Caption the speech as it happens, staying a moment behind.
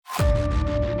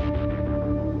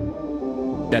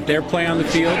that their play on the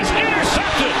field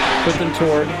put them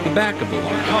toward the back of the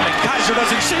line. Kaiser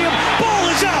doesn't see him. Ball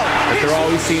is out. But there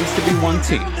always seems to be one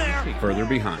team further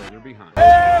behind. Here we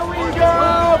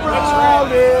go,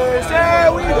 Brownies!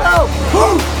 Here we go!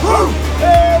 Woo, woo.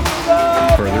 Here we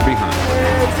go! Further behind.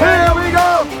 Here we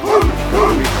go! Woo,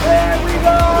 woo. Here we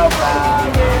go,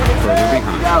 Brownies! Further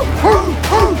behind. Woo,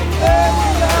 woo. Here we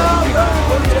go,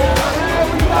 Brownies! Here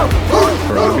we go! Woo,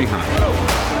 Further behind.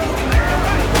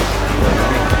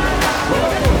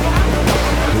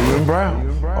 Blue and brown,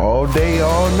 all day,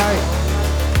 all night.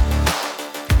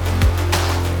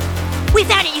 We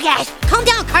found it, you guys! Calm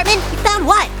down, Cartman! We found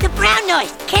what? The brown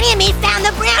noise! Kenny and me found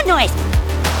the brown noise!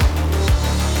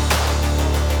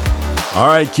 All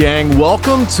right, gang,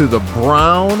 welcome to the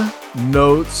Brown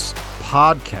Notes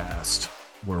podcast,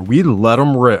 where we let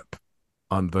them rip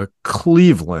on the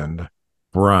Cleveland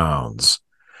Browns.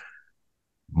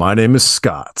 My name is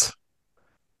Scott.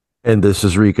 And this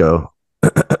is Rico.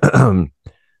 Can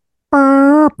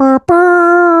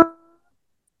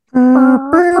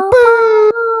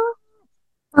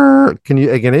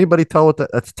anybody tell what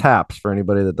that's taps for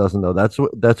anybody that doesn't know? That's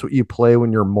what you play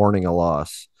when you're mourning a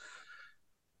loss.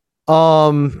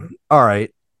 All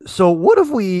right. So what have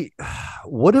we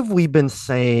been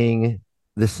saying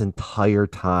this entire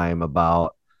time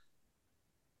about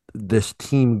this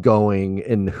team going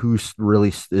and who's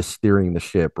really is steering the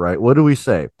ship, right? What do we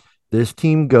say? This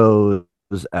team goes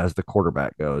as the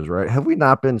quarterback goes, right? Have we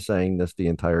not been saying this the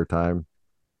entire time?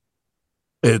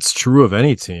 It's true of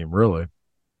any team, really.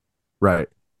 Right.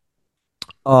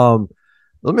 Let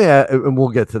me and we'll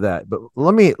get to that, but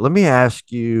let me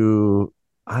ask you,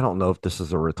 I don't know if this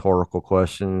is a rhetorical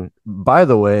question. By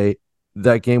the way,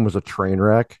 that game was a train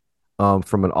wreck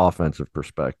from an offensive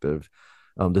perspective.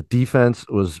 The defense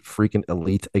was freaking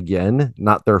elite again,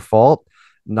 not their fault,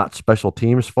 not special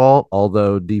teams' fault,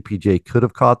 although DPJ could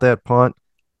have caught that punt.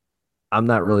 I'm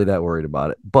not really that worried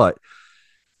about it. But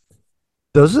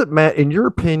does it matter, in your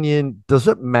opinion, does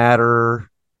it matter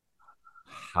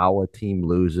how a team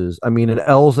loses? I mean, an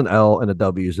L is an L and a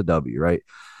W is a W, right?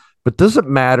 But does it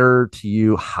matter to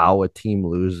you how a team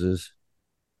loses?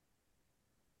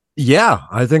 Yeah,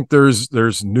 I think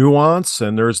there's nuance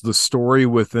and there's the story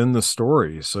within the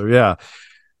story. So yeah,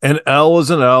 an L is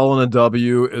an L and a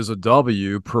W is a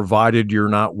W, provided you're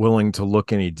not willing to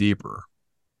look any deeper.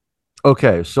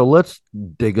 Okay, so let's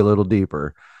dig a little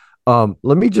deeper.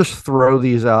 Let me just throw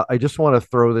these out. I just want to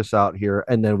throw this out here,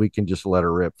 and then we can just let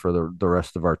her rip for the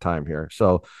rest of our time here.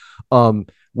 So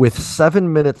with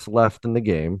 7 minutes left in the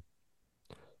game,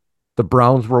 the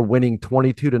Browns were winning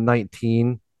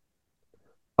 22-19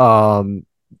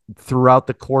 throughout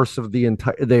the course of the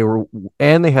entire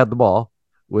they had the ball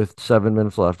with 7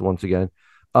 minutes left once again.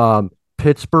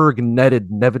 Pittsburgh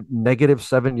netted negative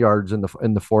 7 yards in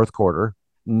the fourth quarter.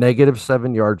 Negative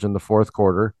 7 yards in the fourth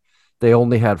quarter. They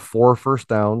only had 4 first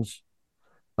downs.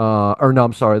 They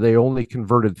only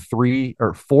converted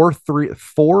four third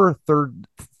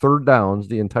downs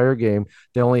the entire game.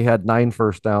 They only had 9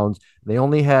 first downs. They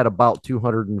only had about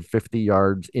 250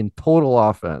 yards in total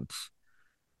offense,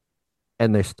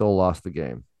 and they still lost the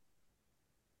game.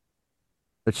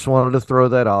 I just wanted to throw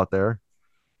that out there.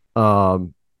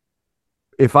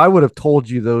 If I would have told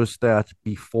you those stats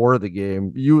before the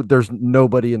game, there's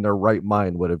nobody in their right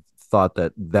mind would have thought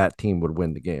that team would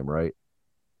win the game, right?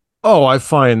 Oh, I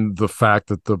find the fact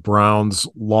that the Browns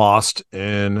lost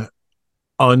in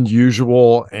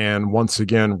unusual and once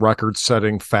again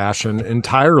record-setting fashion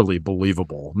entirely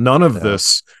believable. None of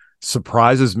this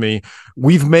surprises me.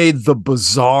 We've made the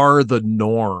bizarre the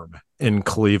norm in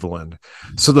Cleveland.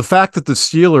 So the fact that the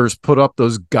Steelers put up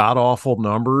those god-awful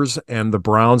numbers and the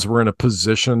Browns were in a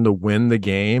position to win the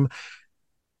game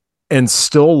and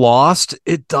still lost,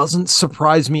 it doesn't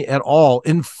surprise me at all.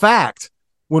 In fact,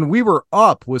 when we were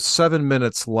up with 7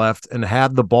 minutes left and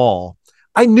had the ball,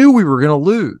 I knew we were going to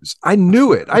lose. I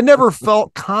knew it. I never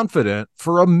felt confident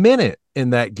for a minute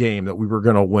in that game that we were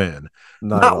going to win.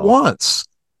 Not once.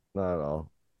 Not at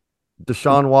all.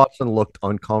 Deshaun Watson looked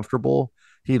uncomfortable.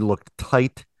 He looked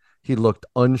tight. He looked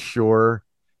unsure.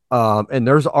 And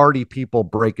there's already people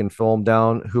breaking film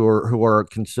down who are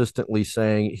consistently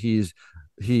saying he's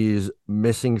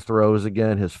missing throws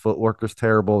again. His footwork is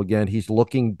terrible again. He's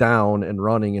looking down and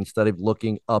running instead of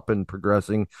looking up and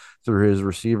progressing through his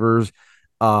receivers.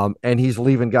 And he's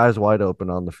leaving guys wide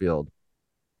open on the field.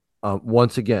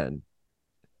 Once again,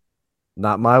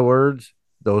 not my words.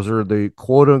 Those are the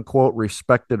quote unquote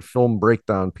respected film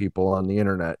breakdown people on the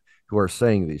internet who are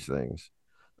saying these things.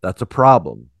 That's a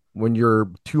problem. When your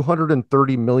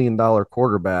 $230 million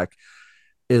quarterback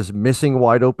is missing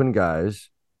wide open guys,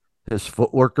 his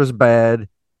footwork is bad,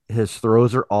 His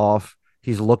throws are off.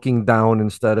 He's looking down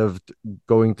instead of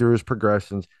going through his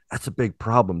progressions. That's a big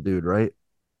problem, dude, right?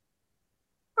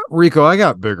 Rico, I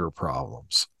got bigger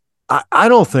problems. I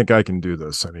don't think I can do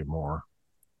this anymore.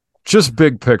 Just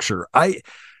big picture. I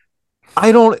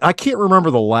can't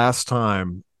remember the last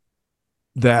time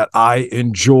that I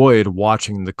enjoyed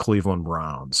watching the Cleveland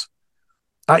Browns.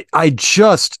 I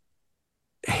just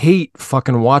hate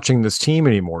fucking watching this team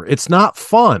anymore. It's not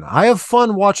fun. I have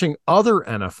fun watching other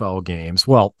NFL games.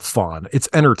 Well, fun. It's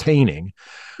entertaining.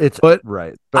 But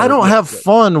right. I don't have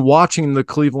fun watching the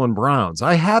Cleveland Browns.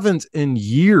 I haven't in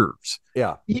years.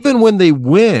 Yeah. Even when they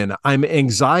win, I'm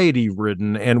anxiety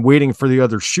ridden and waiting for the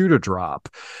other shoe to drop.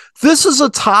 This is a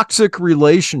toxic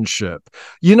relationship.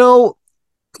 You know,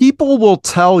 people will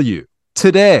tell you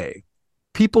today,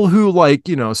 people who like,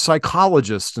 you know,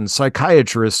 psychologists and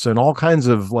psychiatrists and all kinds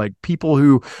of like people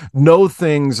who know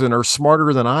things and are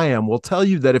smarter than I am will tell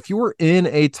you that if you're in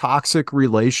a toxic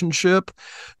relationship,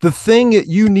 the thing that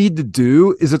you need to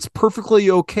do is it's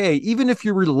perfectly okay, even if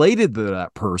you're related to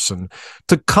that person,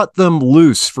 to cut them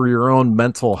loose for your own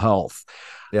mental health.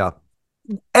 Yeah.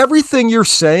 Everything you're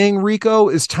saying, Rico,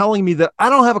 is telling me that I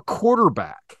don't have a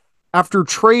quarterback after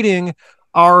trading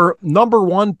our number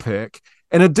 1 pick,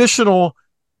 an additional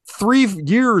 3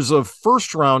 years of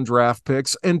first round draft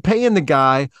picks, and paying the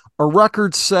guy a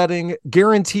record setting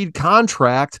guaranteed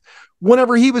contract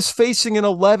whenever he was facing an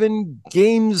 11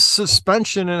 games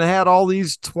suspension and had all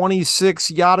these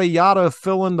 26 yada yada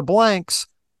fill in the blanks.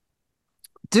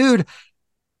 Dude,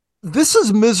 this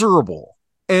is miserable.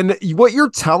 And what you're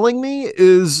telling me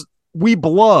is we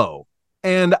blow.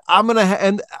 And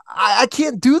I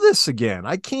can't do this again.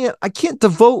 I can't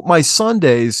devote my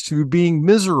Sundays to being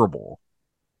miserable.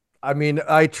 I mean,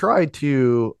 I try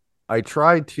to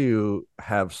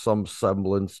have some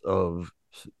semblance of,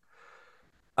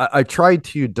 I try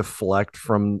to deflect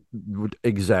from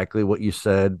exactly what you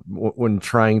said when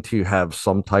trying to have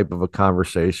some type of a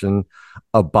conversation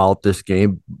about this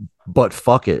game, but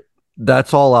fuck it.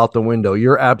 That's all out the window.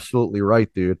 You're absolutely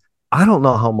right, dude. I don't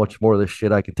know how much more of this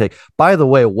shit I can take. By the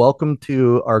way, welcome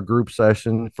to our group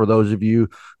session. For those of you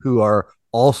who are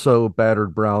also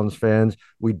battered Browns fans,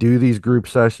 we do these group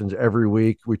sessions every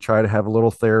week. We try to have a little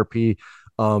therapy.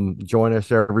 Join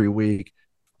us every week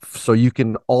so you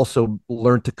can also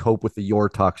learn to cope with your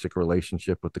toxic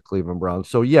relationship with the Cleveland Browns.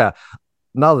 So yeah,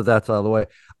 now that that's out of the way,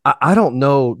 I don't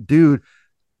know, dude.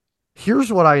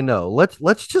 Here's what I know.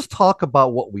 Let's just talk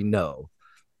about what we know.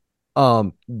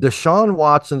 Deshaun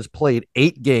Watson's played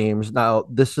 8 games. Now,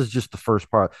 this is just the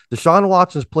first part. Deshaun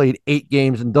Watson's played 8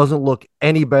 games and doesn't look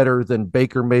any better than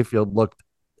Baker Mayfield looked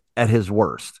at his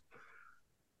worst,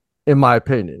 in my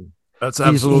opinion. That's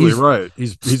absolutely right.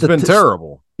 He's been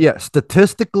terrible. Yeah,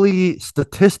 statistically,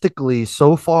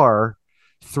 so far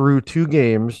through 2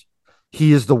 games,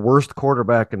 he is the worst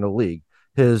quarterback in the league.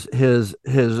 His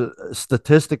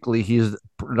statistically,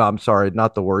 I'm sorry,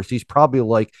 not the worst. He's probably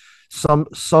like some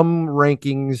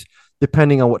rankings,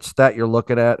 depending on what stat you're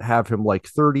looking at, have him like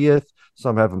 30th.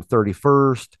 Some have him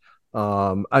 31st.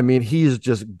 I mean, he's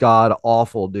just god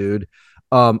awful, dude.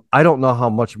 I don't know how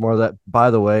much more of that.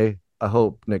 By the way, I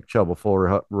hope Nick Chubb a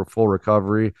full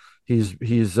recovery. He's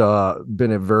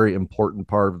been a very important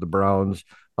part of the Browns.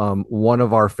 One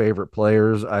of our favorite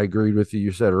players. I agreed with you.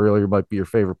 You said earlier might be your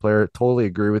favorite player. Totally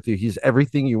agree with you. He's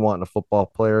everything you want in a football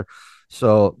player.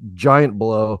 So giant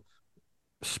blow,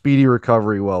 speedy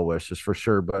recovery, well wishes for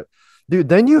sure. But dude,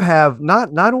 then you have not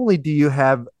only do you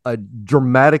have a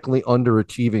dramatically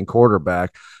underachieving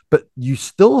quarterback, but you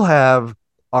still have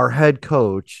our head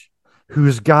coach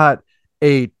who's got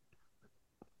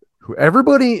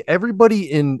everybody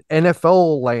in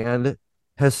NFL land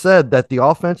has said that the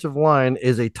offensive line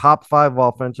is a top 5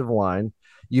 offensive line.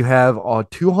 You have a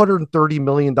 $230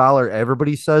 million.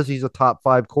 Everybody says he's a top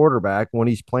 5 quarterback when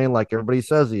he's playing like everybody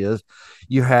says he is.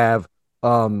 You have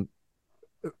a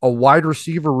wide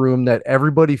receiver room that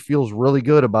everybody feels really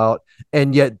good about,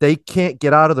 and yet they can't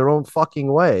get out of their own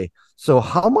fucking way. So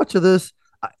how much of this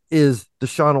is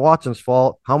Deshaun Watson's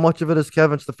fault? How much of it is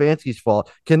Kevin Stefanski's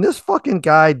fault? Can this fucking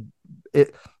guy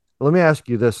let me ask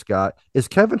you this, Scott. Is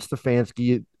Kevin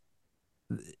Stefanski,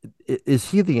 is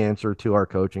he the answer to our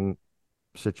coaching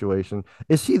situation?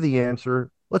 Is he the answer?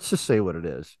 Let's just say what it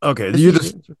is. Okay,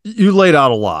 you laid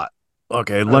out a lot.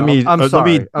 Okay, let me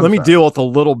deal with a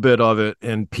little bit of it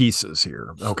in pieces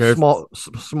here. Okay,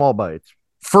 small bites.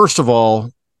 First of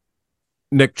all,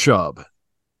 Nick Chubb.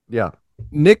 Yeah,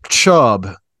 Nick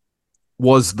Chubb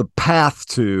was the path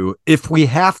to, if we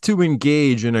have to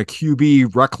engage in a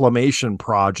QB reclamation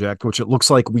project, which it looks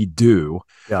like we do,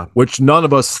 yeah, which none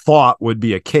of us thought would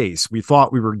be a case. We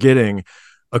thought we were getting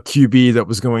a QB that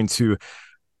was going to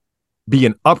be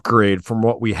an upgrade from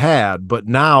what we had, but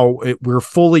now we're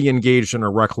fully engaged in a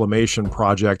reclamation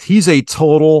project. He's a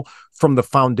total from the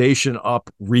foundation up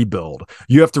rebuild.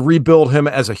 You have to rebuild him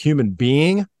as a human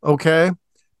being, okay?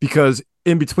 Because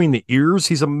in between the ears,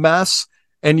 he's a mess.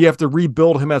 And you have to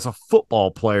rebuild him as a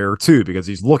football player too, because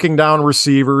he's looking down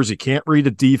receivers. He can't read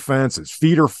a defense. His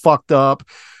feet are fucked up.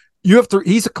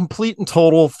 He's a complete and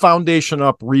total foundation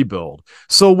up rebuild.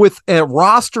 So with a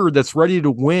roster that's ready to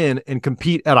win and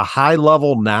compete at a high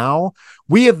level now,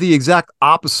 we have the exact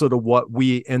opposite of what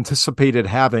we anticipated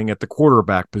having at the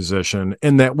quarterback position,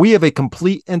 in that we have a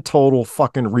complete and total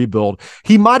fucking rebuild.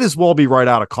 He might as well be right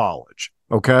out of college.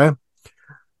 Okay.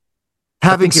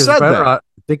 Having said that, I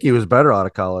think he was better out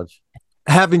of college.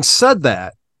 Having said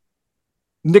that,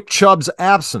 Nick Chubb's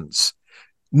absence.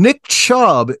 Nick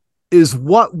Chubb is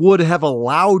what would have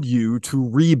allowed you to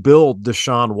rebuild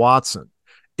Deshaun Watson.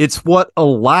 It's what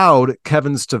allowed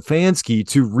Kevin Stefanski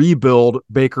to rebuild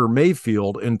Baker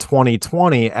Mayfield in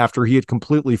 2020 after he had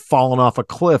completely fallen off a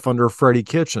cliff under Freddie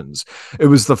Kitchens. It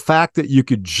was the fact that you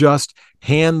could just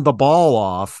hand the ball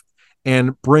off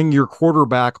and bring your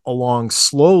quarterback along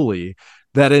slowly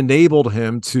that enabled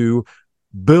him to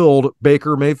build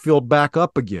Baker Mayfield back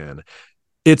up again.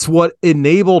 It's what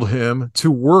enabled him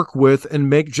to work with and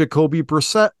make Jacoby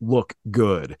Brissett look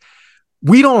good.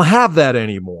 We don't have that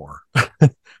anymore.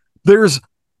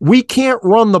 We can't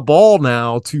run the ball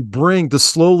now to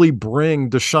slowly bring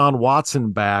Deshaun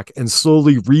Watson back and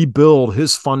slowly rebuild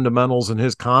his fundamentals and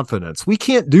his confidence. We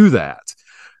can't do that.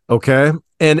 Okay.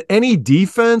 And any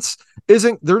defense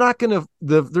they're not going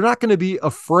to be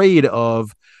afraid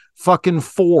of fucking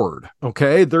Ford.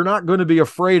 Okay. They're not going to be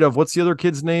afraid of, what's the other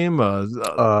kid's name?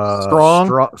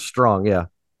 Strong. Yeah.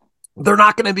 They're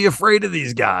not going to be afraid of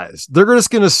these guys. They're just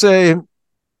going to say,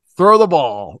 throw the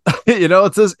ball.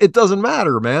 It doesn't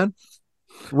matter, man.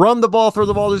 Run the ball, throw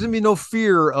the ball. There's going to be no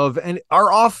fear of, and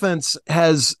our offense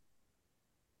has,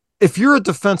 if you're a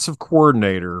defensive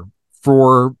coordinator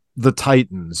for the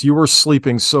Titans, you were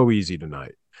sleeping so easy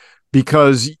tonight,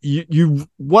 because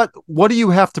what do you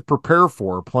have to prepare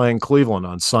for playing Cleveland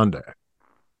on Sunday?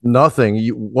 Nothing.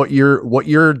 What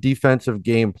your defensive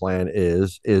game plan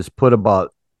is put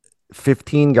about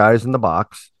 15 guys in the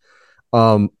box.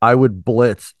 I would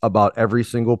blitz about every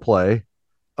single play.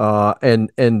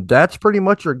 And that's pretty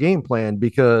much your game plan,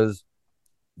 because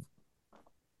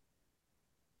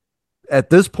at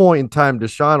this point in time,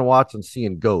 Deshaun Watson's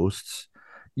seeing ghosts.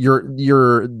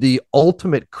 You're the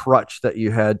ultimate crutch that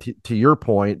you had, to your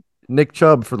point. Nick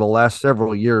Chubb for the last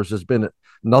several years has been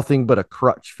nothing but a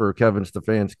crutch for Kevin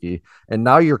Stefanski, and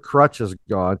now your crutch is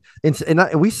gone. And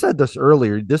we said this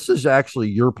earlier. This is actually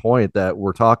your point that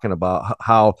we're talking about,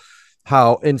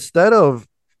 how instead of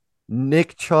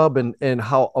Nick Chubb and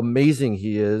how amazing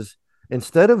he is,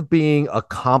 instead of being a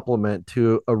complement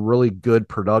to a really good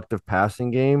productive passing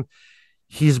game,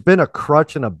 he's been a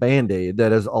crutch and a Band-Aid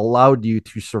that has allowed you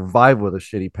to survive with a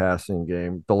shitty passing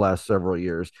game the last several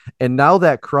years. And now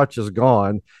that crutch is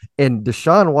gone, and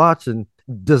Deshaun Watson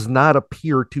does not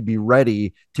appear to be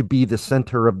ready to be the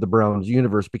center of the Browns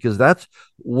universe, because that's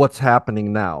what's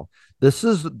happening now. This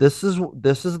is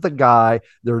the guy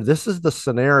there. This is the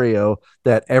scenario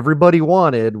that everybody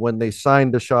wanted when they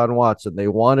signed Deshaun Watson. They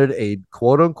wanted a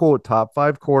quote unquote top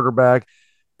 5 quarterback.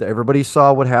 That everybody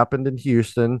saw what happened in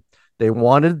Houston. They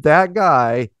wanted that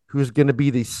guy who's going to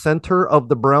be the center of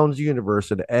the Browns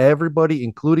universe, and everybody,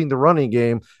 including the running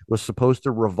game, was supposed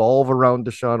to revolve around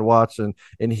Deshaun Watson,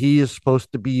 and he is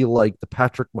supposed to be like the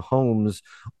Patrick Mahomes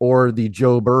or the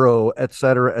Joe Burrow, et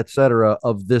cetera,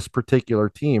 of this particular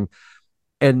team.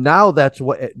 And now that's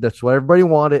what everybody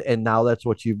wanted, and now that's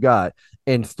what you've got.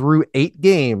 And through 8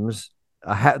 games,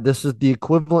 this is the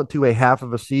equivalent to a half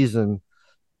of a season.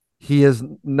 He has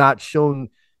not shown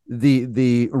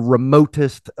the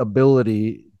remotest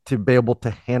ability to be able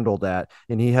to handle that,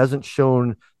 and he hasn't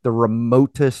shown the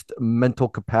remotest mental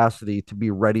capacity to be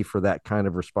ready for that kind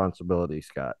of responsibility,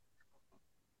 Scott.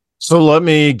 So let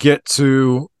me get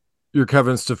to your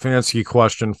Kevin Stefanski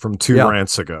question from 2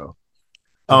 rants ago.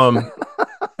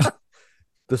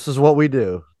 This is what we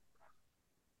do.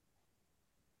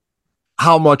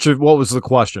 What was the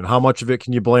question? How much of it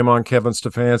can you blame on Kevin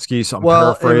Stefanski? So I'm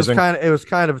paraphrasing. It was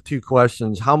kind of 2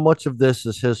 questions. How much of this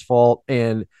is his fault,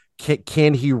 and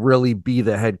can he really be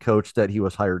the head coach that he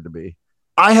was hired to be?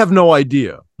 I have no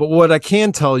idea, but what I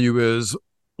can tell you is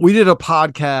we did a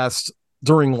podcast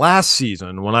during last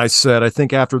season when I said, I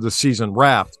think after the season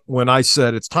wrapped, when I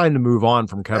said it's time to move on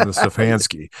from Kevin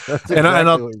Stefanski.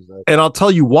 And I'll tell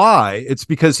you why. It's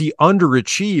because he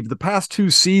underachieved. The past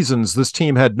 2 seasons, this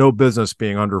team had no business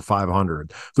being under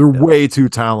 500. They're way too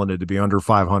talented to be under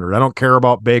 500. I don't care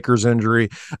about Baker's injury.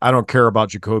 I don't care about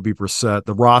Jacoby Brissett.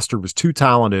 The roster was too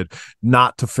talented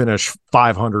not to finish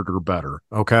 500 or better.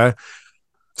 Okay.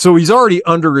 So he's already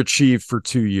underachieved for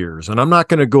 2 years, and I'm not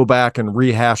going to go back and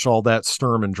rehash all that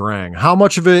Sturm and Drang. How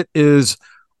much of it is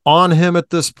on him at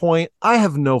this point? I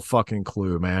have no fucking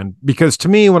clue, man, because to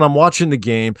me, when I'm watching the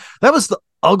game, that was the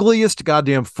ugliest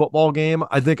goddamn football game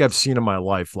I think I've seen in my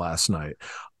life last night.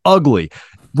 Ugly.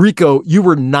 Rico, you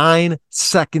were 9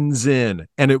 seconds in,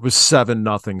 and it was 7-0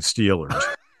 Steelers.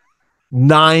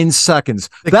 9 seconds.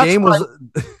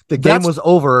 The game was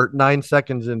over 9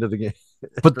 seconds into the game.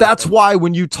 But that's why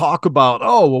when you talk about,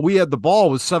 oh, well, we had the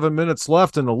ball with 7 minutes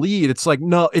left in the lead, it's like,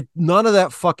 no, none of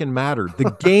that fucking mattered.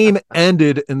 The game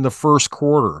ended in the first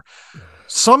quarter.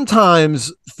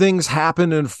 Sometimes things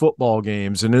happen in football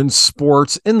games and in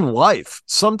sports, in life.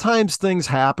 Sometimes things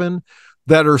happen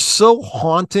that are so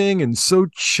haunting and so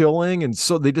chilling, and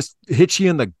so they just hit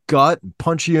you in the gut and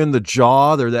punch you in the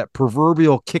jaw. They're that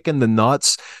proverbial kick in the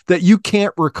nuts that you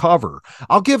can't recover.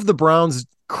 I'll give the Browns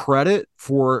credit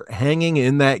for hanging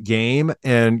in that game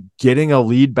and getting a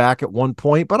lead back at one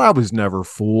point, but I was never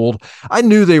fooled. I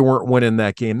knew they weren't winning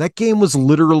that game. That game was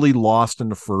literally lost in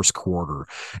the first quarter.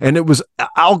 And it was,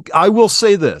 I will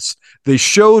say this, they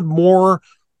showed more.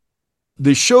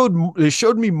 They showed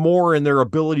me more in their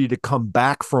ability to come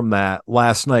back from that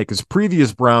last night, because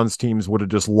previous Browns teams would have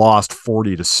just lost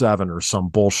 40-7 or some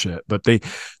bullshit. But they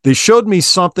showed me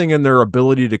something in their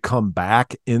ability to come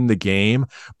back in the game.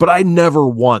 But I never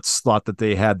once thought that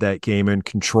they had that game in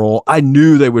control. I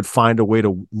knew they would find a way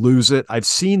to lose it. I've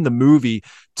seen the movie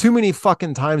too many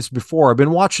fucking times before. I've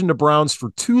been watching the Browns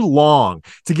for too long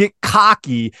to get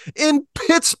cocky in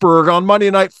Pittsburgh on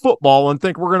Monday Night Football and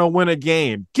think we're going to win a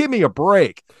game. Give me a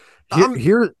break.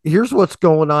 Here's what's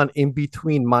going on in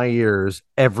between my ears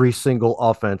every single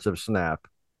offensive snap.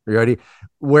 You ready?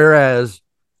 Whereas,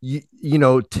 you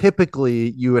know,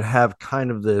 typically you would have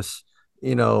kind of this,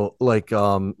 you know,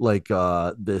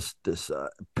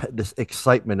 this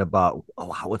excitement about,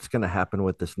 oh, what's going to happen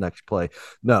with this next play.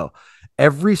 No,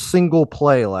 every single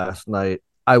play last night,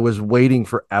 I was waiting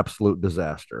for absolute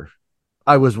disaster.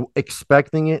 I was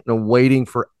expecting it and waiting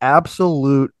for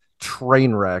absolute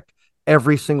train wreck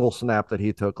every single snap that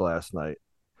he took last night.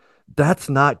 That's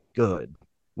not good.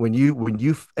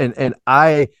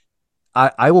 I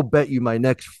will bet you my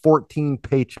next 14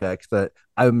 paychecks that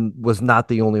I was not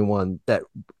the only one that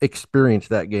experienced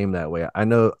that game that way. I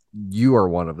know you are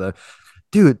one of them.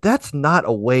 Dude, that's not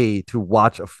a way to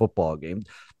watch a football game.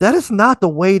 That is not the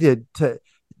way to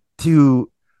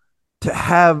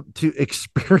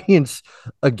experience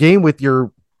a game with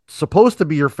your supposed to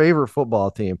be your favorite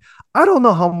football team. I don't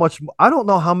know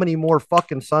how many more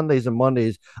fucking Sundays and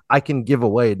Mondays I can give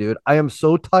away, dude. I am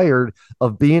so tired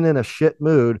of being in a shit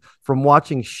mood from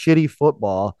watching shitty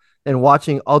football and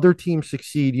watching other teams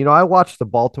succeed. You know, I watched the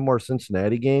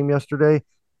Baltimore-Cincinnati game yesterday.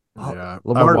 Yeah,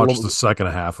 I watched the second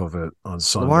half of it on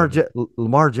Sunday.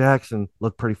 Lamar Jackson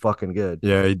looked pretty fucking good.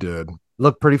 Yeah, he did.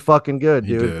 Looked pretty fucking good,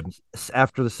 dude. He did.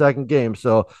 After the second game.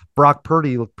 So Brock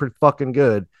Purdy looked pretty fucking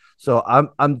good. So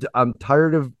I'm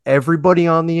tired of everybody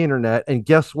on the internet. And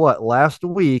guess what? Last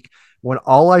week, when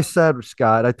all I said,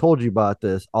 Scott, I told you about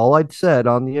this. All I'd said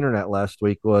on the internet last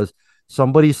week was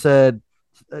somebody said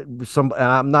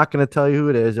I'm not going to tell you who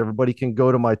it is. Everybody can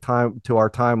go to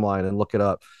our timeline and look it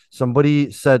up.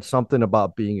 Somebody said something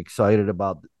about being excited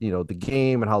about, you know, the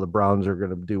game and how the Browns are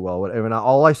going to do well. And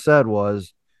all I said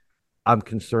was, I'm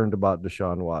concerned about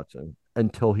Deshaun Watson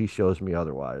until he shows me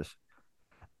otherwise.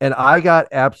 And I got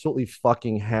absolutely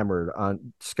fucking hammered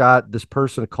on Scott. This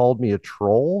person called me a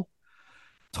troll,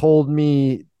 told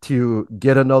me to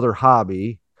get another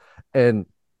hobby, and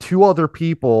two other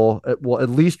people, well, at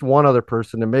least one other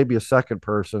person and maybe a second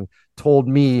person told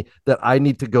me that I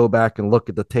need to go back and look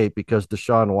at the tape because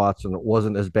Deshaun Watson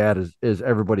wasn't as bad as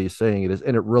everybody is saying it is.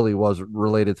 And it really was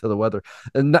related to the weather.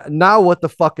 And now what the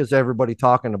fuck is everybody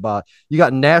talking about? You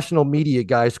got national media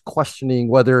guys questioning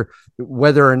whether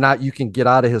or not you can get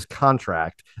out of his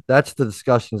contract. That's the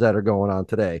discussions that are going on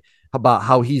today about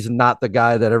how he's not the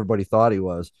guy that everybody thought he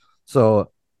was.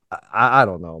 So I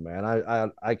don't know,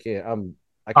 man. I can't.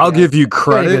 I'll give you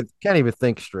credit. Can't even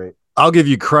think straight. I'll give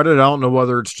you credit. I don't know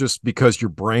whether it's just because your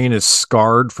brain is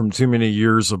scarred from too many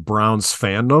years of Browns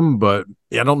fandom, but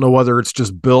I don't know whether it's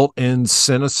just built-in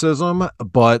cynicism,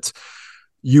 but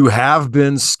you have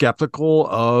been skeptical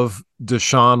of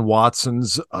Deshaun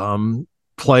Watson's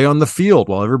play on the field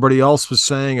while everybody else was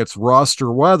saying it's rust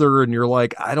or weather. And you're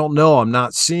like, I don't know, I'm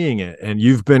not seeing it. And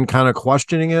you've been kind of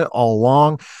questioning it all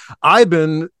along. I've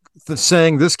been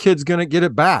saying this kid's going to get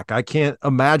it back. I can't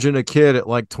imagine a kid at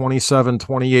like 27,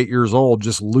 28 years old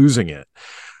just losing it.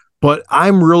 But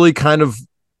I'm really kind of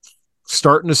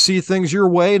starting to see things your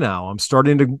way now. I'm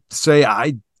starting to say,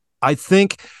 I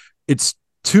think it's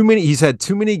too many. He's had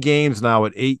too many games now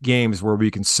at 8 games where we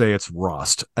can say it's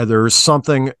rust. There's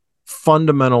something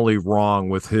fundamentally wrong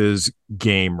with his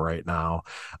game right now.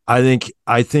 I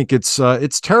think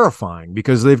it's terrifying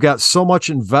because they've got so much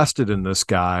invested in this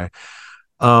guy.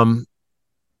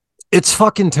 It's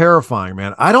fucking terrifying,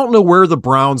 man. I don't know where the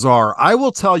Browns are. I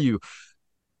will tell you,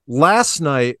 last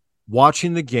night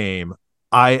watching the game,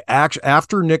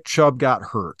 after Nick Chubb got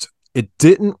hurt, it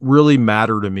didn't really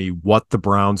matter to me what the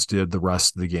Browns did the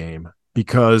rest of the game,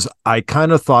 because I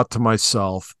kind of thought to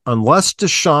myself, unless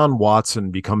Deshaun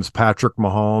Watson becomes Patrick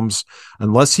Mahomes,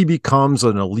 unless he becomes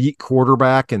an elite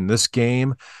quarterback in this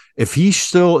game, if he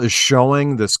still is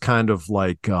showing this kind of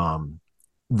like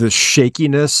this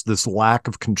shakiness, this lack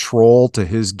of control to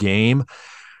his game,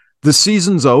 the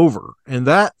season's over. And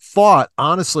that thought,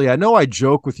 honestly, I know I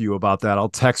joke with you about that. I'll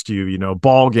text you,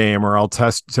 ball game, or I'll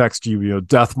text you,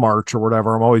 death march or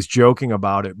whatever. I'm always joking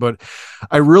about it. But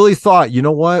I really thought, you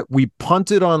know what? We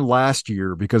punted on last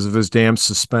year because of his damn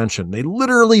suspension. They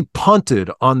literally punted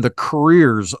on the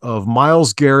careers of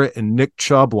Myles Garrett and Nick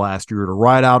Chubb last year to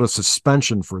ride out a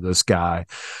suspension for this guy.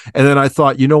 And then I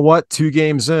thought, you know what? 2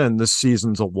 games in, this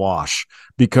season's a wash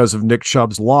because of Nick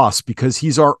Chubb's loss, because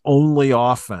he's our only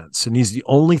offense. And he's the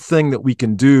only thing that we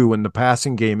can do when the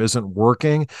passing game isn't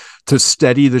working to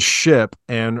steady the ship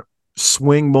and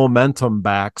swing momentum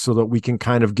back so that we can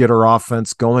kind of get our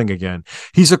offense going again.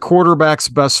 He's a quarterback's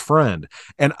best friend.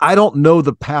 And I don't know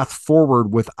the path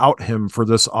forward without him for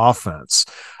this offense.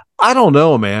 I don't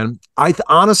know, man. I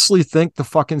honestly think the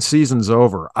fucking season's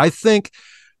over. I think,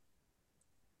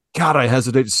 God, I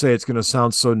hesitate to say it's going to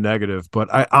sound so negative, but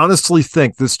I honestly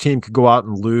think this team could go out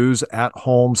and lose at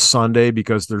home Sunday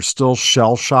because they're still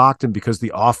shell-shocked and because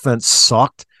the offense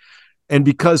sucked and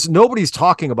because nobody's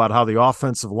talking about how the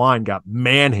offensive line got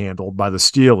manhandled by the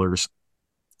Steelers.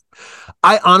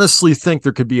 I honestly think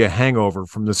there could be a hangover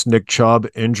from this Nick Chubb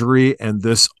injury and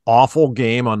this awful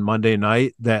game on Monday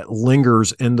night that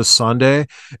lingers into Sunday.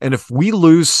 And if we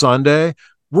lose Sunday,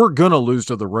 we're going to lose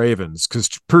to the Ravens because,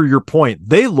 per your point,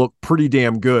 they look pretty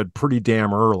damn good pretty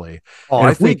damn early. Oh,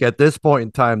 I think at this point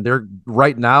in time, they're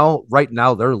right now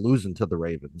they're losing to the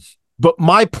Ravens. But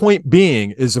my point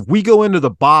being is if we go into the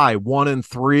bye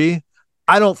 1-3,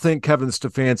 I don't think Kevin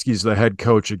Stefanski is the head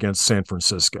coach against San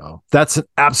Francisco. That's an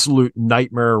absolute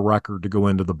nightmare record to go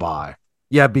into the bye.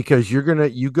 Yeah, because you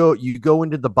go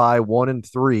into the bye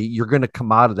 1-3, you're gonna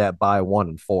come out of that bye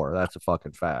 1-4. That's a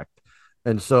fucking fact.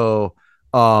 And so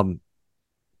I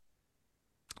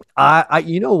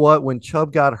you know what, when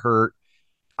Chubb got hurt,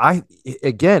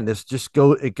 it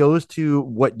goes to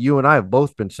what you and I have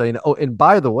both been saying. Oh, and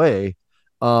by the way,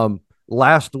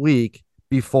 last week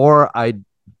before I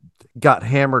got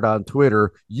hammered on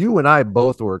Twitter, you and I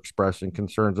both were expressing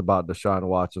concerns about Deshaun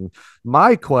Watson.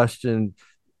 My question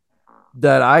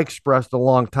that I expressed a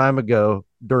long time ago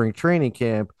during training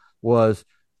camp was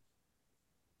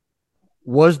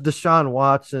Deshaun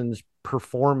Watson's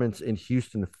performance in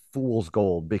Houston fool's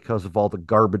gold because of all the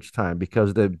garbage time,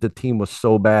 because the team was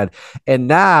so bad? And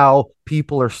now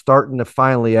people are starting to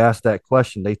finally ask that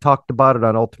question. They talked about it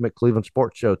on Ultimate Cleveland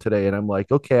Sports Show today, and I'm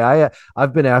like, okay,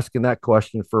 I've been asking that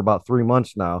question for about 3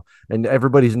 months now, and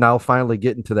everybody's now finally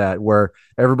getting to that, where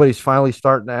everybody's finally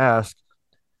starting to ask,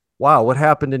 wow, what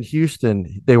happened in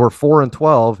Houston? They were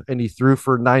 4-12 and he threw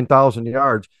for 9,000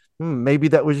 yards. Maybe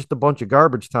that was just a bunch of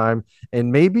garbage time.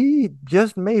 And maybe,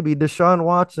 just maybe, Deshaun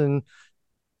Watson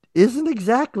isn't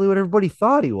exactly what everybody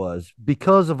thought he was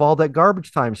because of all that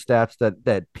garbage time stats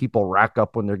that people rack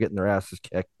up when they're getting their asses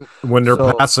kicked. When they're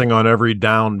passing on every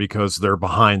down because they're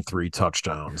behind 3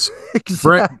 touchdowns.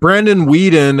 Exactly. Brandon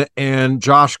Weeden and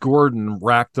Josh Gordon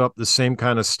racked up the same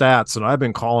kind of stats, and I've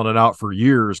been calling it out for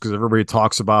years because everybody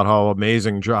talks about how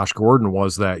amazing Josh Gordon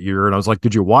was that year. And I was like,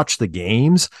 did you watch the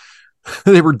games?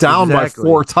 They were down by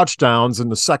 4 touchdowns in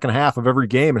the second half of every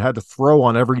game and had to throw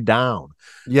on every down.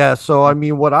 Yeah. So, I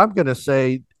mean, what I'm going to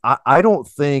say, I don't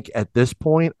think at this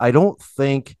point, I don't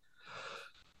think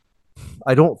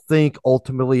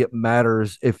ultimately it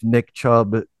matters if Nick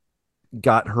Chubb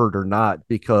got hurt or not,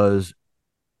 because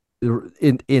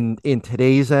in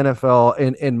today's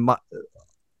NFL,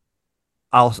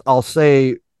 I'll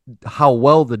say how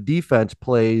well the defense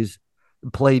played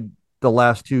the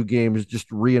last two games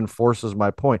just reinforces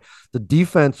my point. The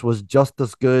defense was just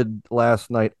as good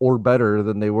last night or better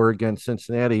than they were against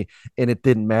Cincinnati, and it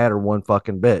didn't matter one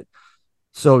fucking bit.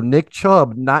 So Nick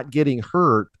Chubb not getting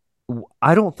hurt,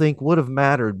 I don't think would have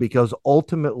mattered, because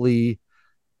ultimately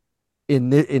in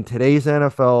today's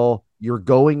NFL, you're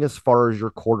going as far as your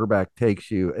quarterback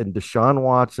takes you, and Deshaun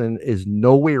Watson is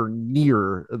nowhere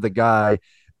near the guy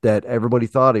that everybody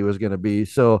thought he was going to be.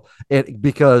 So,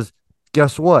 because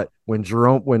guess what? When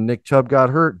Nick Chubb got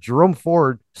hurt, Jerome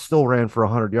Ford still ran for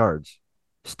 100 yards.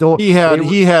 He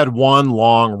had one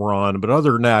long run, but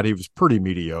other than that, he was pretty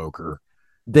mediocre.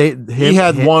 He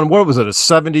had one, what was it, a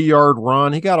 70-yard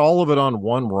run? He got all of it on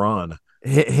one run.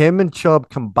 Him and Chubb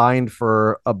combined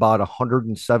for about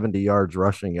 170 yards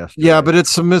rushing yesterday. Yeah, but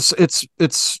it's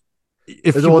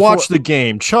if you watch the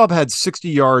game, Chubb had 60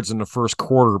 yards in the first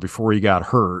quarter before he got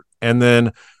hurt, and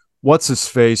then what's his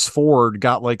face Ford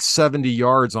got like 70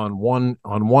 yards on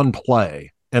one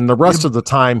play, and the rest of the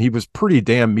time he was pretty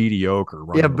damn mediocre.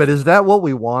 Yeah, but is that what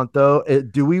we want though?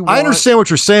 I understand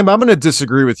what you're saying, but I'm going to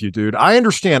disagree with you, dude. I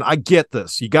understand. I get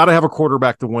this. You got to have a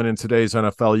quarterback to win in today's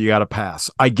NFL. You got to pass.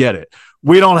 I get it.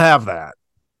 We don't have that.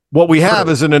 What we have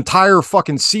is an entire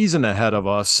fucking season ahead of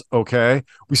us, okay?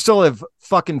 We still have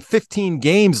fucking 15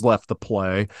 games left to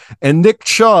play, and Nick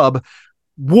Chubb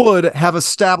would have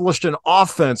established an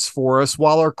offense for us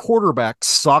while our quarterback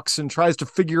sucks and tries to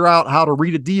figure out how to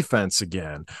read a defense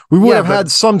again. We would have had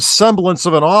some semblance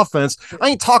of an offense. I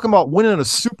ain't talking about winning a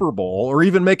Super Bowl or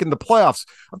even making the playoffs.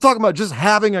 I'm talking about just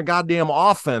having a goddamn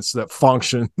offense that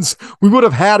functions. We would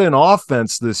have had an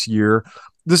offense this year.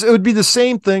 It would be the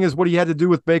same thing as what he had to do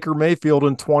with Baker Mayfield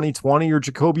in 2020 or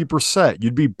Jacoby Brissett.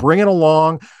 You'd be bringing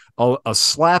along a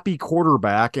slappy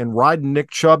quarterback and riding Nick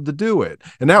Chubb to do it.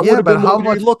 And that would have been what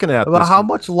we're looking at. But how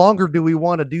much longer do we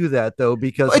want to do that, though?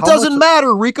 Because it doesn't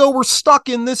matter, Rico. We're stuck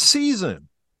in this season.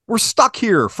 We're stuck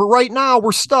here for right now.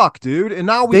 We're stuck, dude. And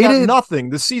now we got nothing.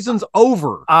 The season's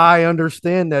over. I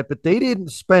understand that, but they didn't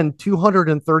spend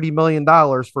 $230 million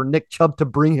for Nick Chubb to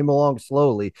bring him along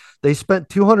slowly. They spent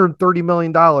 $230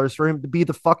 million for him to be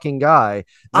the fucking guy.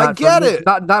 I get it.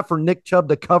 Not for Nick Chubb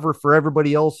to cover for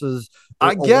everybody else's.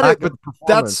 I get it, but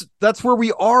that's where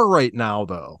we are right now,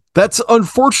 though.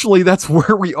 Unfortunately, that's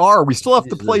where we are. We still have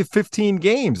to play 15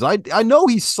 games. I know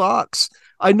he sucks.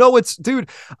 I know dude,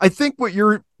 I think what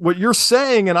you're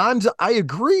saying, and I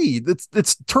agree,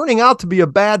 it's turning out to be a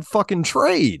bad fucking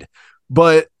trade,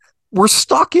 but we're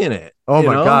stuck in it. Oh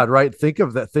my God. Right. Think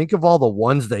of that. Think of all the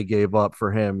ones they gave up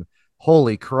for him.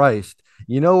 Holy Christ.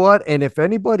 You know what? And if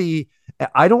anybody,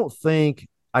 I don't think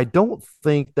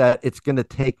that it's going to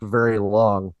take very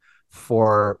long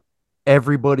for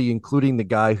everybody, including the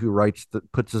guy who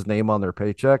puts his name on their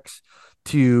paychecks,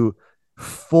 to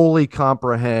fully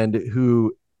comprehend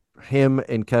who him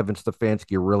and Kevin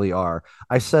Stefanski really are.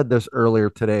 I said this earlier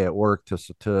today at work to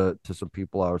some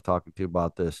people I was talking to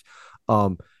about this.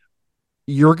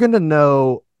 You're gonna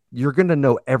know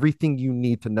everything you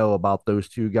need to know about those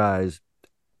two guys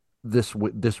this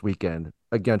weekend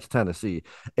against Tennessee.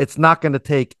 It's not going to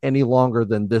take any longer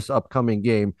than this upcoming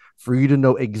game for you to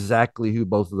know exactly who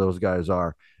both of those guys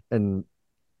are. And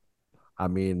I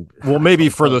mean, well, maybe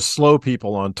for the slow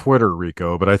people on Twitter,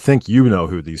 Rico, but I think you know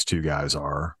who these two guys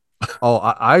are. Oh,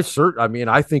 I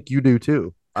think you do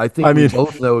too. We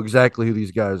both know exactly who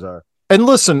these guys are. And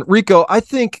listen, Rico, I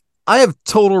think I have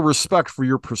total respect for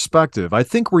your perspective. I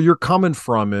think where you're coming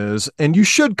from is, and you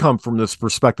should come from this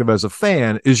perspective as a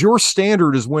fan, is your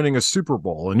standard is winning a Super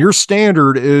Bowl, and your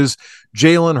standard is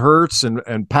Jalen Hurts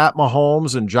and Pat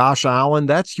Mahomes and Josh Allen.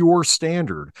 That's your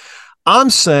standard. I'm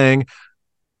saying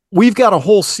we've got a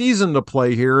whole season to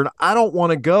play here, and I don't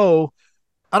want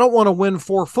to win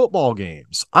 4 football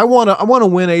games. I want to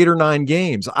win 8 or 9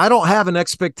 games. I don't have an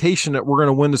expectation that we're going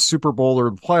to win the Super Bowl or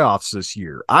the playoffs this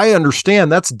year. I understand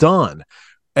that's done.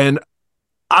 And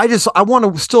I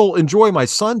want to still enjoy my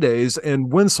Sundays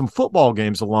and win some football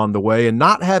games along the way, and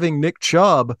not having Nick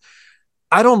Chubb.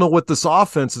 I don't know what this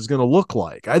offense is going to look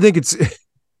like. I think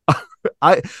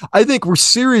I think we're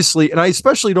seriously, and I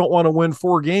especially don't want to win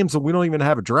 4 games and we don't even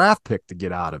have a draft pick to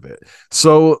get out of it.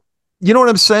 So, you know what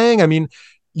I'm saying? I mean,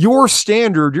 your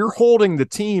standard, you're holding the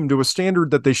team to a standard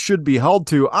that they should be held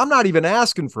to. I'm not even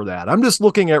asking for that. I'm just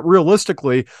looking at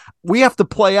realistically, we have to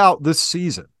play out this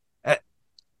season.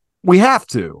 We have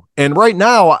to. And right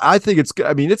now, I think it's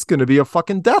going to be a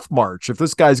fucking death march if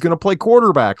this guy's going to play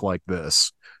quarterback like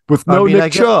this with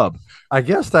Nick Chubb. I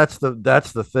guess that's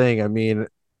the thing. I mean,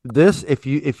 if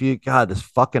you God, this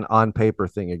fucking on paper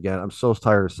thing again. I'm so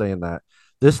tired of saying that.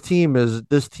 This team is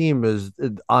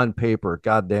on paper.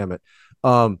 God damn it.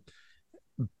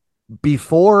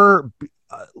 Before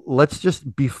let's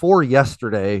just before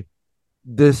yesterday,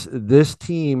 this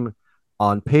team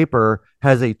on paper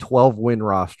has a 12-win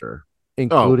roster,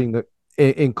 including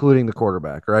the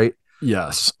quarterback, right?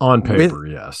 Yes, on paper,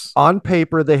 yes. On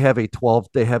paper, they have a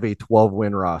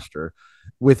 12-win roster.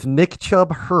 With Nick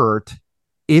Chubb hurt,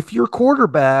 if your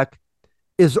quarterback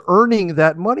is earning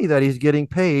that money that he's getting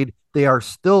paid, they are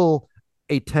still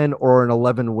a 10 or an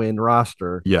 11 win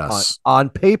roster. Yes. On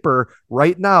paper,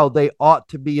 right now, they ought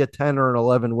to be a 10 or an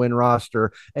 11 win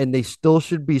roster, and they still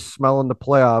should be smelling the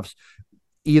playoffs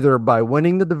either by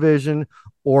winning the division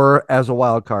or as a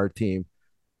wild card team.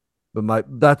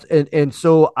 And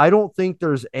so I don't think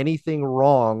there's anything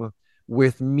wrong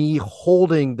with me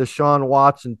holding Deshaun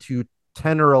Watson to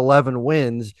 10 or 11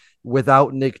 wins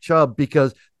without Nick Chubb,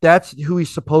 because that's who he's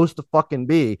supposed to fucking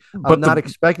be. But I'm not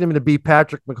expecting him to be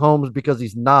Patrick Mahomes because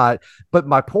he's not. But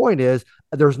my point is,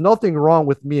 there's nothing wrong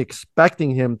with me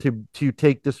expecting him to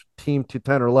take this team to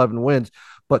 10 or 11 wins.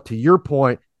 But to your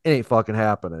point, it ain't fucking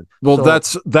happening. Well,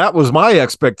 that was my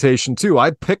expectation too. I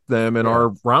picked them in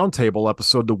our roundtable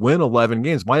episode to win 11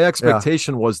 games. My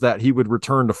expectation was that he would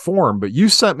return to form, but you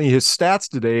sent me his stats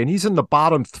today and he's in the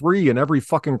bottom 3 in every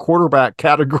fucking quarterback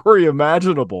category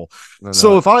imaginable.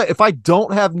 So if I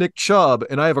don't have Nick Chubb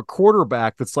and I have a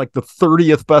quarterback that's like the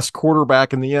 30th best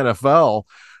quarterback in the NFL,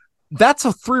 that's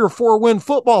a 3 or 4 win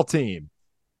football team.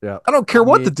 Yeah. I don't care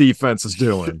what the defense is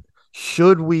doing.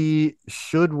 Should we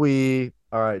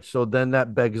all right, so then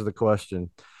that begs the question.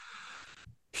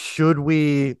 Should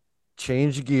we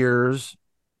change gears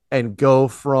and go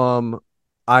from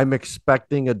I'm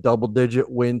expecting a double-digit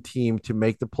win team to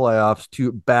make the playoffs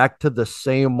to back to the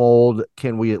same old,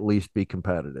 can we at least be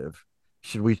competitive?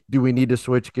 Do we need to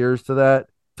switch gears to that?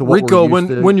 To what Rico,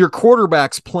 when your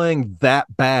quarterback's playing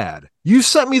that bad, you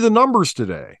sent me the numbers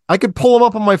today. I could pull him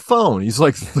up on my phone. He's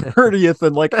like 30th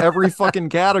in like every fucking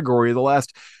category of the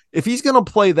last. If he's going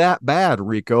to play that bad,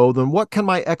 Rico, then what can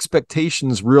my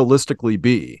expectations realistically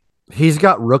be? He's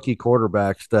got rookie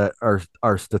quarterbacks that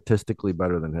are statistically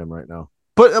better than him right now.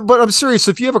 But I'm serious.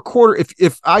 If you have a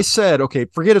if I said, okay,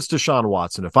 forget it's Deshaun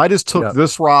Watson. If I just took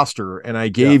this roster and I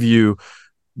gave you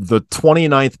the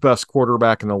 29th best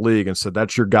quarterback in the league and said,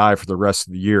 that's your guy for the rest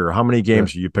of the year, how many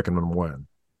games are you picking them to win?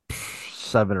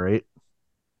 7 or 8.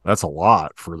 That's a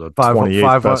lot for the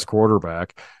 28th best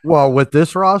quarterback. Well, with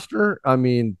this roster, I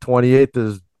mean, 28th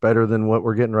is better than what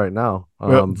we're getting right now.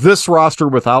 This roster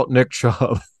without Nick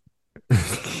Chubb.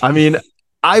 I mean,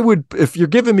 I would, if you're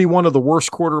giving me one of the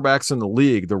worst quarterbacks in the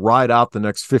league to ride out the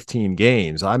next 15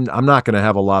 games, I'm not going to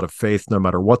have a lot of faith no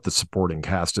matter what the supporting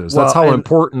cast is. That's how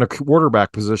important a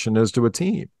quarterback position is to a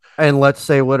team. And let's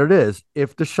say what it is.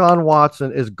 If Deshaun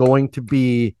Watson is going to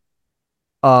be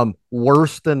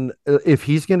worse than, if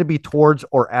he's going to be towards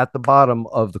or at the bottom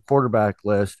of the quarterback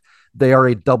list, they are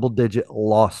a double-digit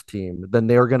loss team. Then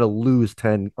they are going to lose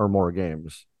 10 or more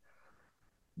games.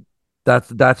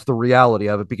 That's the reality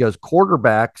of it, because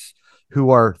quarterbacks who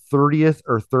are 30th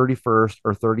or 31st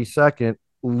or 32nd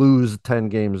lose 10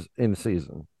 games in the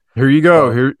season. Here you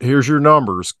go. Here's your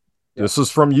numbers. This is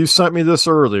from, you sent me this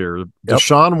earlier.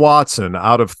 Deshaun Watson,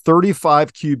 out of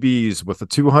 35 QBs with a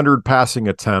 200 passing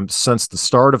attempts since the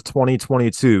start of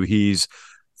 2022, he's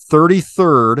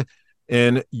 33rd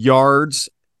in yards.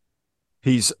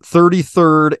 He's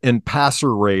 33rd in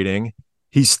passer rating.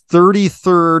 He's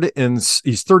 34th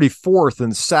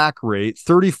in sack rate,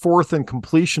 34th in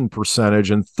completion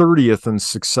percentage, and 30th in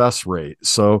success rate.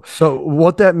 So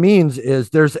what that means is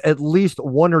there's at least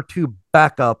 1 or 2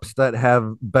 backups that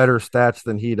have better stats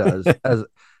than he does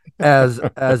as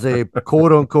a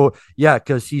quote unquote. Yeah,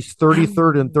 because he's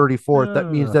 33rd and 34th.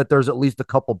 That means that there's at least a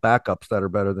couple backups that are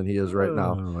better than he is right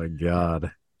now. Oh my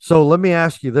God. So let me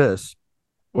ask you this.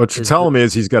 What you're telling me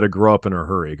is he's got to grow up in a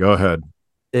hurry. Go ahead.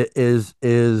 Is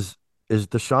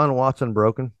Deshaun Watson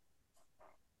broken?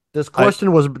 This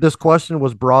question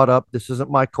was brought up. This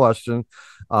isn't my question.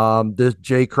 This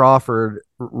Jay Crawford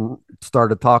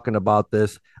started talking about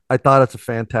this. I thought it's a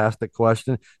fantastic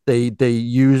question. They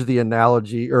used the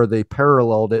analogy, or they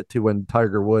paralleled it to when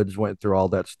Tiger Woods went through all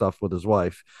that stuff with his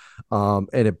wife, and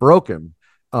it broke him.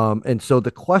 And so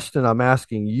the question I'm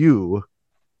asking you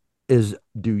is,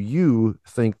 do you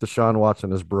think Deshaun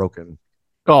Watson is broken?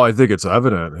 Oh, I think it's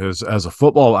evident. As a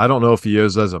football, I don't know if he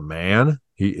is as a man.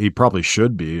 He probably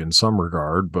should be in some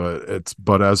regard,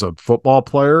 but as a football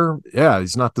player, yeah,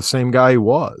 he's not the same guy he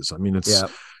was. I mean,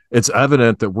 it's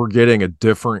evident that we're getting a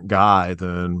different guy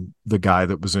than the guy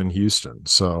that was in Houston.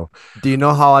 So, do you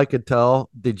know how I could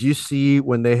tell? Did you see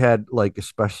when they had, like,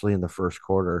 especially in the first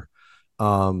quarter,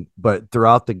 but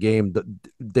throughout the game,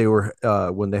 they were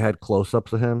when they had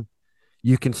close-ups of him,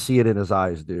 You can see it in his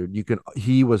eyes, dude.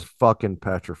 He was fucking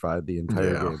petrified the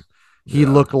entire game. He Yeah.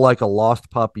 looked like a lost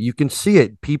puppy. You can see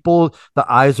it. People, the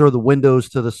eyes are the windows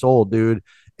to the soul, dude.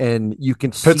 And you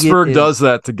can see Pittsburgh does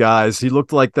that to guys. He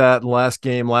looked like that in last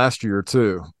game last year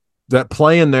too. That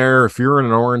playing there, if you're in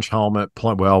an orange helmet,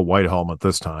 white helmet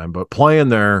this time, but playing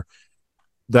there,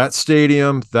 that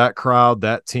stadium, that crowd,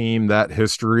 that team, that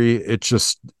history,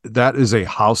 that is a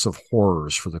house of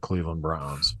horrors for the Cleveland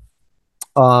Browns.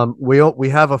 We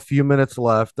have a few minutes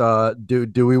left.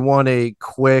 Do we want a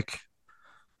quick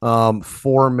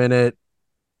 4-minute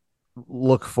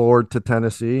look forward to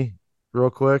Tennessee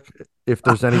real quick? If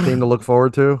there's anything to look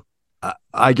forward to.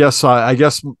 I guess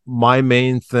my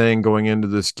main thing going into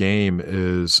this game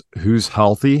is who's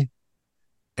healthy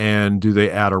and do they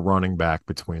add a running back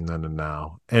between then and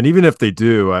now? And even if they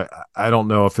do, I don't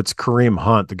know if it's Kareem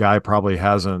Hunt. The guy probably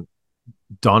hasn't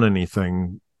done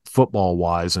anything football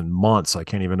wise in months. I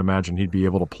can't even imagine he'd be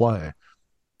able to play.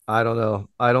 I don't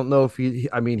know if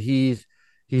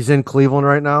he's in Cleveland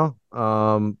right now.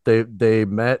 They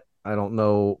met. I don't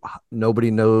know.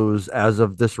 Nobody knows as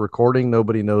of this recording.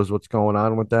 Nobody knows what's going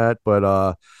on with that.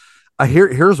 But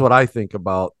here's what I think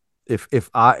about if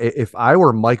I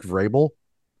were Mike Vrabel,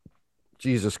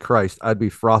 Jesus Christ, I'd be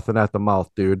frothing at the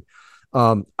mouth, dude.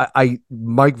 Mike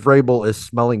Vrabel is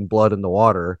smelling blood in the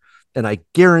water, and I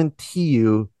guarantee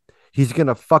you, he's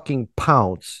gonna fucking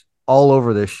pounce all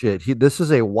over this shit. This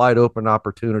is a wide open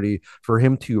opportunity for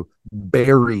him to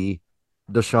bury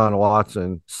Deshaun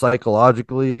Watson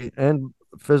psychologically and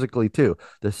physically too.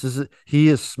 He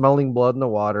is smelling blood in the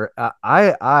water.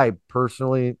 I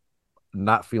personally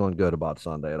not feeling good about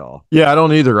Sunday at all. Yeah, I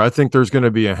don't either. I think there's going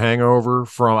to be a hangover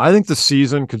I think the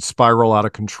season could spiral out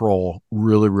of control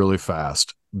really, really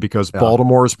fast because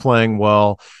Baltimore is playing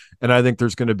well. And I think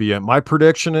there's going to be my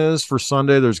prediction is for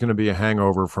Sunday, there's going to be a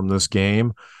hangover from this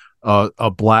game, a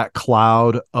black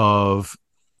cloud of,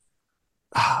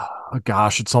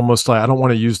 it's almost like, I don't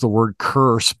want to use the word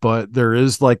curse, but there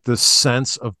is like this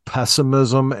sense of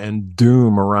pessimism and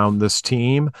doom around this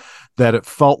team that it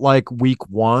felt like week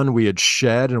one we had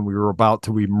shed and we were about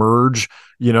to emerge,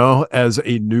 as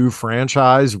a new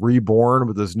franchise reborn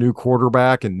with this new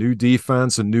quarterback and new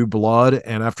defense and new blood.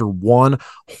 And after one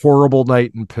horrible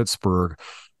night in Pittsburgh,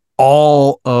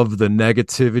 all of the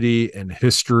negativity and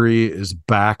history is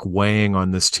back weighing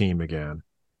on this team again.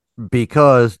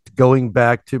 Because going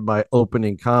back to my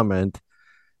opening comment,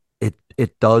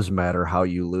 it does matter how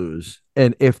you lose.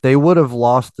 And if they would have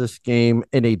lost this game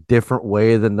in a different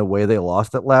way than the way they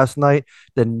lost it last night,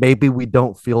 then maybe we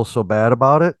don't feel so bad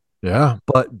about it. Yeah.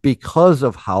 But because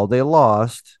of how they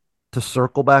lost, to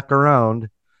circle back around,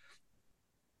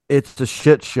 it's a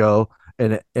shit show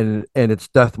and it's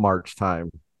death march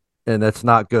time. And that's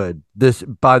not good.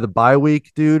 By the bye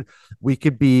week, dude, we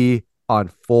could be on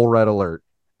full red alert.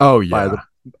 Oh, yeah.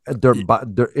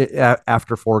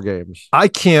 After 4 games.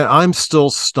 I'm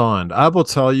still stunned. I will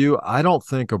tell you, I don't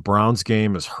think a Browns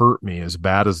game has hurt me as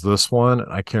bad as this one.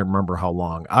 I can't remember how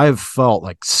long. I've felt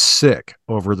like sick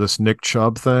over this Nick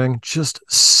Chubb thing, just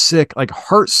sick, like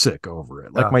heart sick over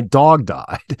it. Like my dog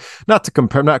died. Not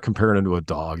comparing him to a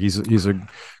dog. He's a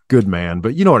good man,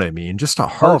 but you know what I mean? Just a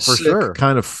heart sick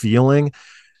kind of feeling.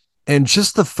 And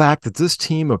just the fact that this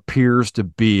team appears to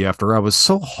be, after I was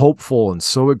so hopeful and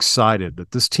so excited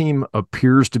that this team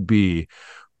appears to be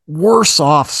worse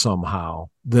off somehow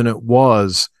than it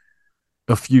was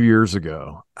a few years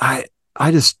ago. I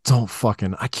just don't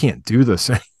I can't do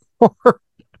this anymore.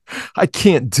 I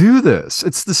can't do this.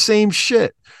 It's the same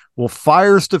shit. We'll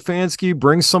fire Stefanski,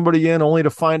 bring somebody in only to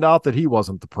find out that he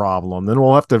wasn't the problem. Then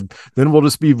we'll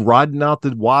just be riding out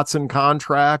the Watson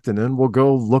contract, and then we'll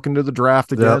go look into the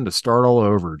draft again to start all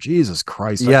over. Jesus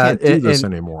Christ. I can't do this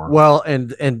anymore. Well,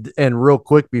 and real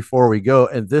quick before we go,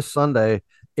 and this Sunday,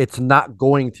 it's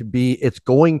going to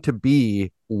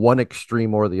be one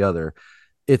extreme or the other.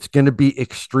 It's going to be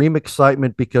extreme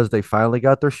excitement because they finally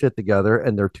got their shit together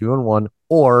and they're 2-1,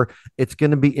 or it's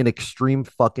going to be an extreme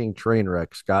fucking train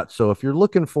wreck, Scott. So if you're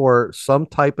looking for some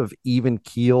type of even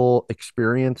keel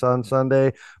experience on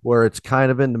Sunday where it's kind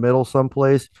of in the middle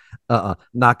someplace,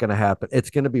 not going to happen. It's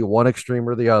going to be one extreme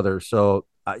or the other. So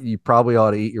you probably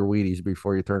ought to eat your Wheaties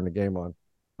before you turn the game on.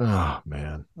 Oh,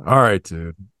 man. All right,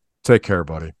 dude. Take care,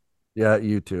 buddy. Yeah,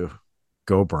 you too.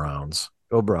 Go Browns.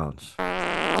 Go Browns.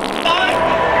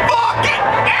 Fucking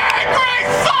angry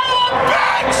son of a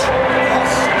bitch!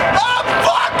 I'm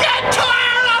fucking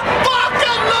tired of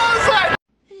fucking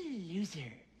losing!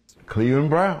 Loser. Cleveland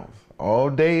Browns. All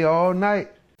day, all night.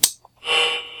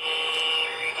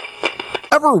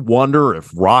 Ever wonder if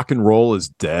rock and roll is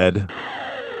dead?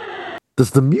 Does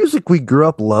the music we grew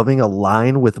up loving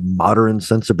align with modern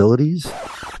sensibilities?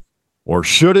 Or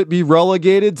should it be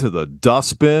relegated to the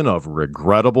dustbin of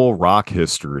regrettable rock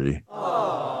history?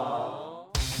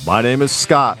 My name is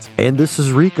Scott. And this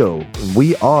is Rico.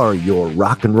 We are your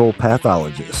rock and roll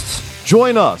pathologists.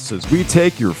 Join us as we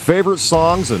take your favorite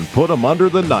songs and put them under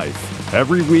the knife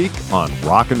every week on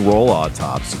Rock and Roll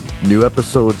Autopsy. New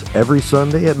episodes every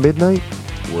Sunday at midnight,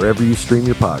 wherever you stream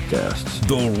your podcasts.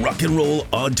 The Rock and Roll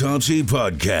Autopsy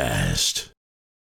Podcast.